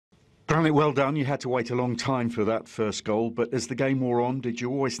Granit, well done. You had to wait a long time for that first goal, but as the game wore on, did you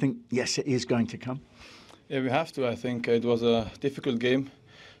always think, yes, it is going to come? Yeah, we have to. I think it was a difficult game.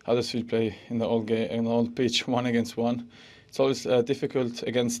 Huddersfield play in the old game, in the old pitch, 1-against-1. It's always difficult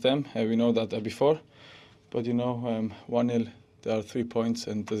against them. We know that before, but 1-0. There are 3 points,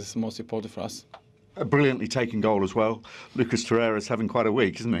 and this is most important for us. A brilliantly taken goal as well. Lucas Torreira is having quite a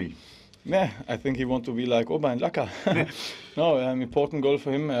week, isn't he? Yeah, I think he wants to be like Auba and Laca. No, important goal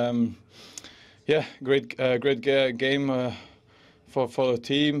for him. Yeah, great game for the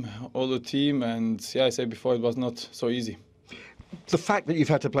team, all the team, and yeah, I said before it was not so easy. The fact that you've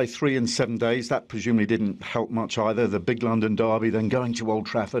had to play 3 in 7 days, that presumably didn't help much either. The big London derby, then going to Old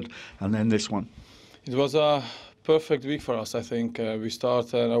Trafford, and then this one. It was a perfect week for us, I think. We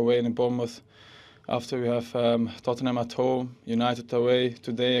start away in Bournemouth. After we have Tottenham at home, United away,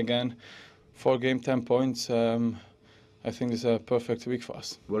 today again. 4 games, 10 points. I think it's a perfect week for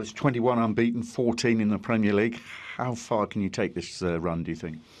us. Well, it's 21 unbeaten, 14 in the Premier League. How far can you take this run, do you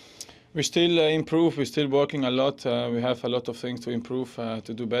think? We still improve. We're still working a lot. We have a lot of things to improve,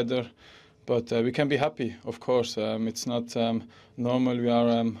 to do better. But we can be happy, of course. It's not normal. We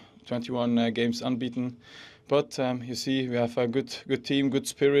are 21 games unbeaten. But you see, we have a good team, good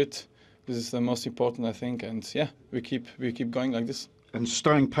spirit. This is the most important, I think. And yeah, we keep going like this. And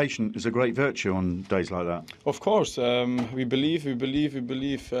staying patient is a great virtue on days like that. Of course, we believe to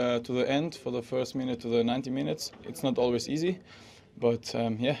the end, for the first minute to the 90 minutes. It's not always easy, but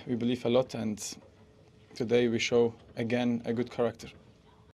yeah, we believe a lot, and today we show again a good character.